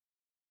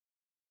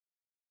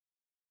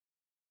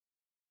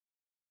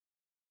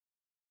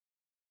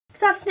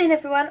Good afternoon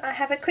everyone, I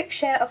have a quick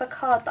share of a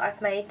card that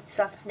I've made this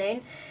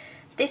afternoon.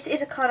 This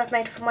is a card I've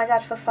made for my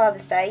dad for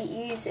Father's Day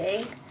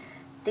using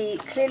the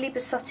Clearly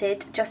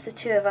Besotted Just the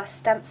Two of Us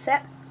stamp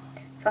set.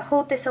 So I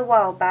hauled this a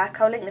while back,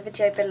 I'll link the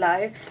video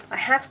below. I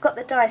have got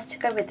the dies to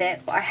go with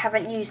it, but I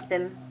haven't used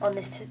them on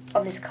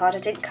this card. I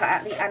didn't cut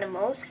out the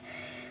animals.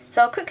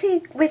 So I'll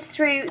quickly whiz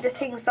through the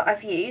things that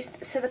I've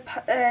used. So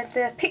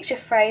the picture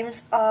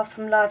frames are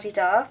from Daddy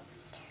Dearest.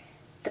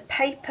 The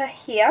paper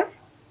here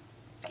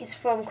is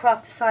from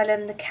Crafty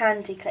Asylum, the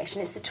Candy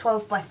collection. It's the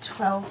 12 by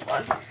 12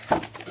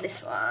 one.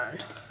 This one.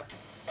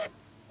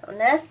 On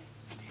there.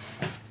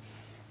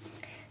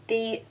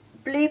 The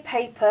blue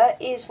paper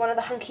is one of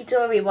the hunky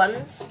dory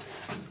ones.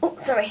 Oh,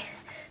 sorry.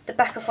 The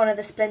back of one of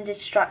the Splendid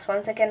Stripes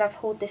ones. Again, I've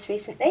hauled this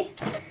recently.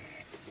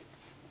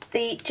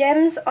 The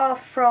gems are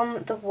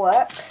from the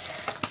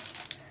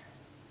Works.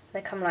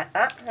 They come like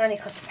that. They only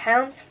cost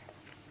 £1.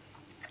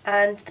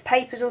 And the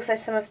paper is also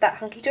some of that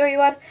hunky dory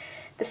one.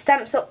 The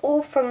stamps are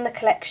all from the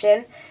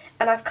collection,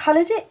 and I've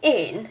coloured it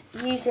in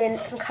using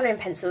some colouring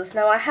pencils.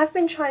 Now I have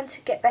been trying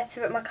to get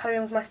better at my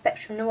colouring with my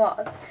Spectrum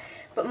Noirs,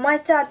 but my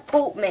dad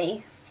bought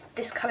me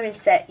this colouring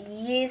set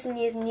years and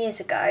years and years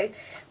ago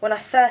when I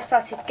first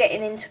started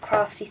getting into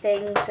crafty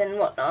things and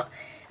whatnot,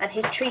 and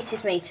he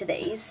treated me to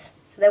these.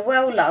 So they're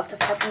well loved,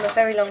 I've had them a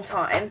very long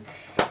time,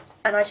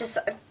 and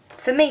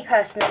for me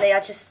personally, I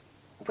just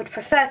would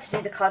prefer to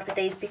do the card with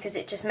these because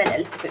it just meant a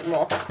little bit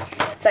more.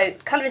 So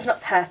colouring is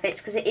not perfect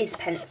because it is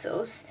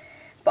pencils,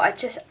 but I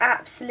just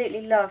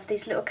absolutely love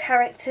these little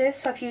characters.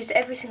 So I've used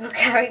every single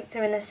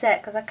character in the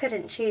set because I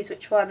couldn't choose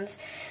which ones.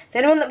 The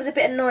only one that was a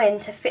bit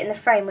annoying to fit in the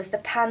frame was the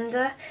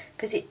panda,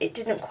 because it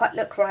didn't quite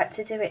look right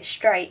to do it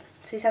straight,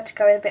 so he's had to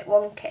go in a bit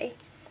wonky.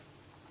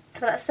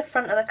 But that's the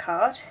front of the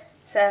card.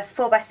 It's a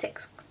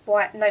 4x6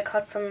 white note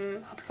card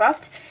from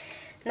Hobbycraft.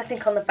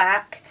 Nothing on the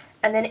back.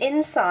 And then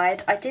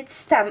inside I did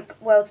stamp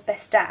World's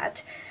Best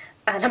Dad,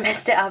 and I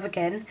messed it up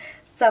again.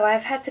 So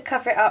I've had to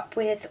cover it up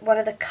with one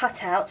of the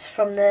cutouts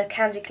from the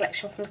Candy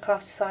collection from the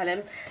Crafty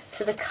Asylum.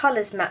 So the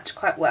colours match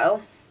quite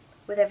well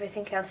with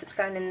everything else that's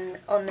going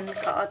on in the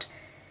card.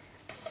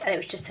 And it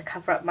was just to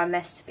cover up my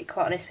mess, to be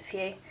quite honest with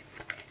you.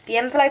 The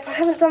envelope I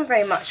haven't done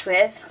very much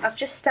with. I've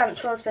just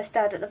stamped World's Best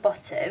Dad at the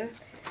bottom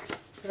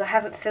because I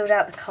haven't filled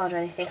out the card or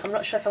anything. I'm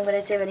not sure if I'm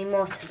going to do any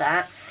more to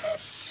that.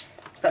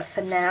 But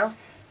for now,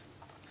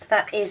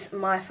 that is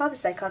my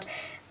Father's Day card.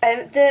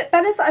 The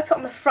banners that I put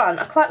on the front,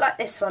 I quite like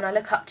this one. I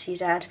look up to you,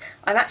 Dad.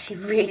 I'm actually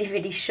really,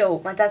 really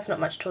short. My dad's not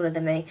much taller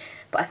than me,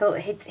 but I thought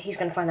he's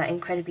going to find that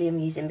incredibly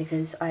amusing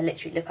because I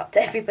literally look up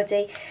to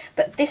everybody.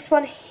 But this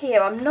one here,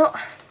 I'm not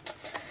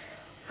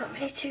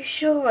really too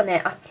sure on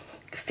it. I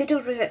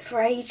fiddled with it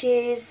for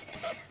ages.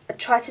 I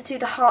tried to do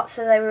the hearts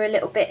so they were a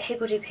little bit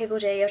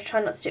higgledy-piggledy. I was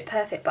trying not to do it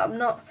perfect, but I'm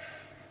not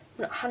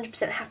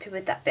 100% happy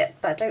with that bit.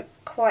 But I don't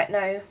quite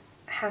know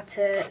how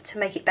to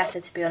make it better,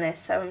 to be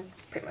honest, so I'm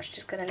pretty much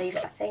just going to leave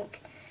it, I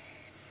think.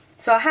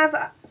 So I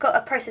have got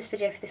a process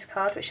video for this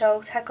card which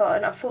I'll tag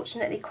on.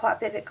 Unfortunately quite a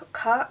bit of it got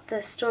cut.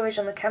 The storage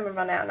on the camera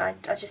ran out and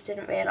I just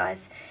didn't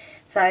realise.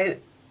 So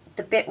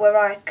the bit where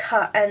I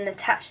cut and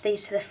attached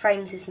these to the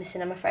frames is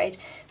missing, I'm afraid.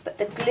 But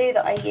the glue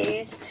that I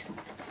used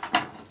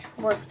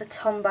was the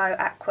Tombow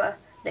Aqua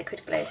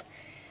liquid glue,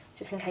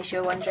 just in case you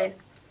were wondering.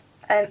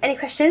 Any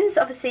questions,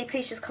 obviously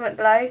please just comment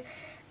below.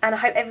 And I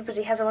hope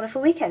everybody has a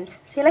wonderful weekend.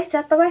 See you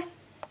later. Bye bye.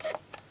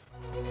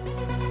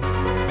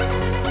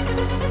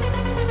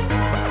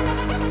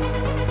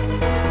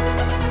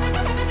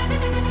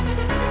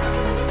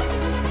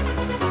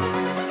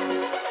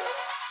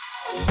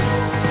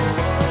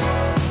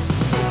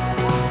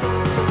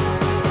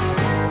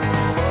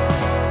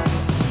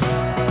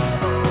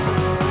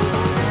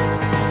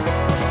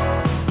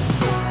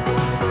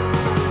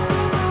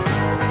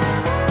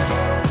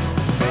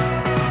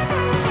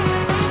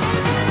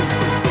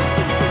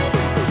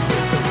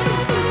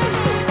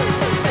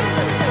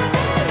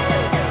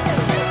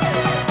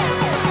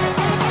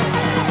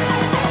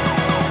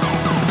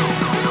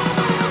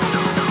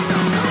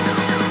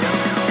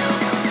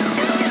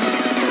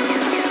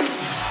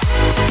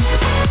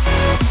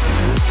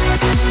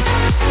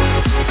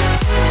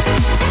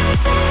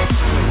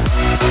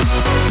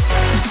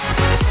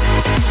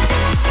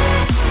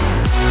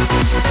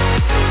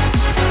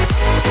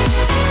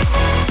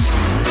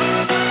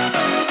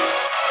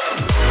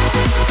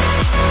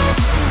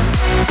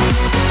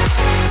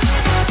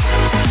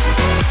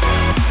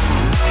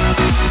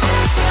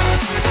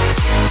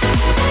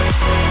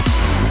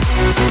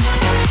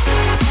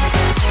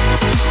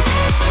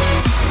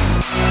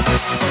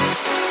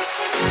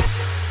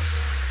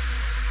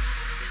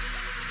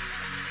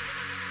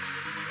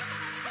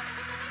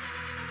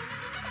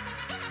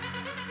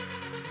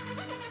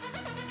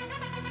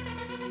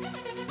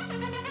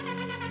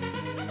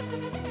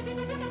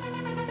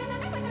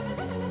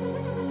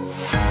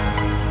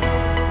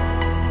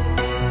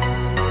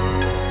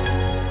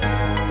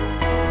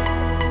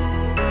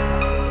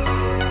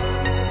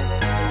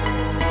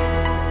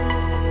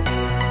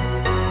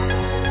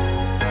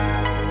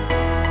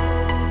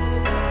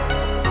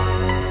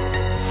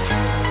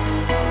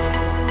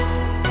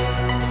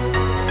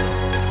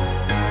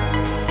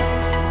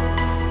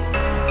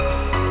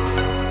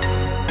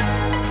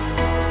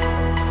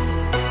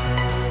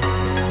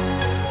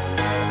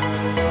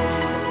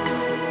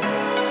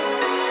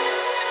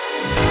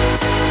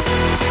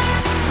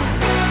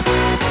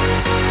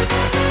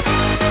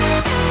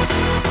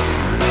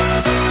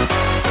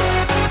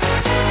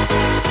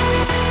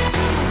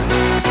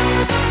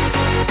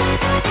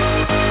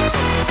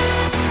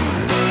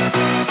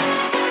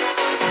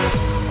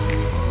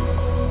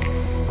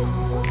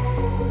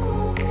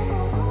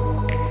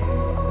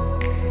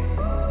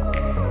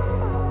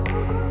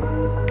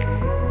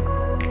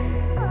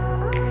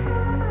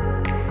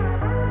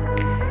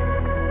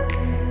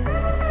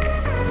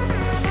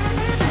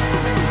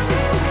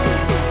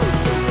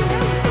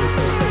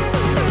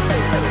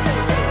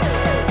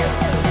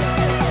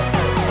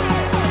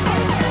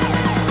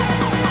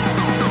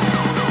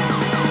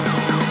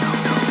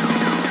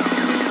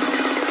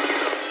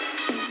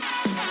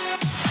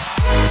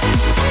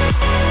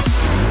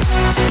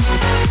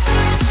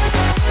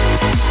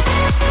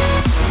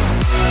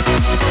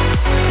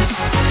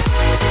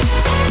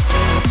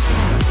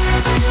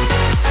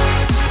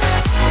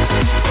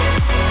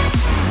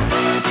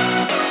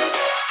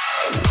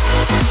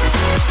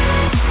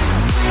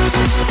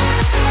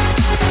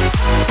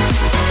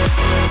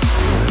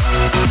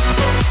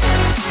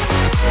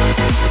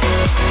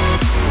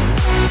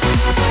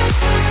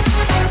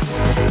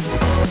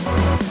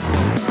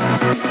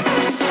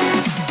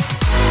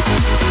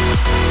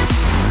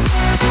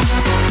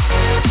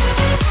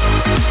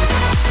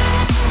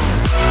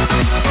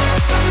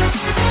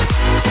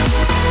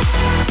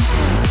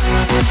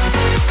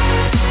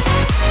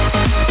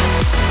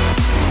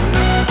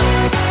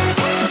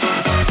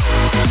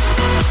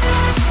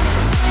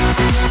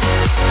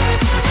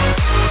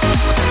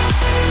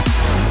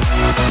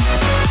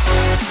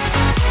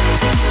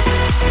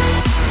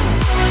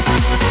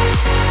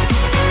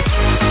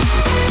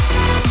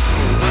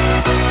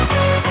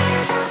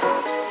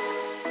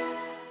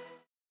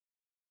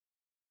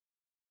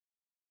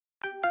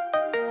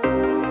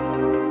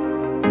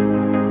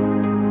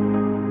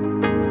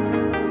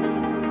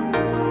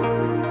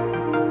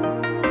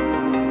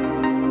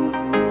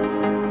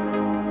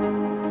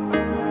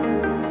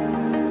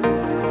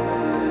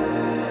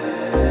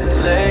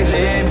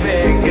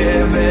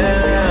 living.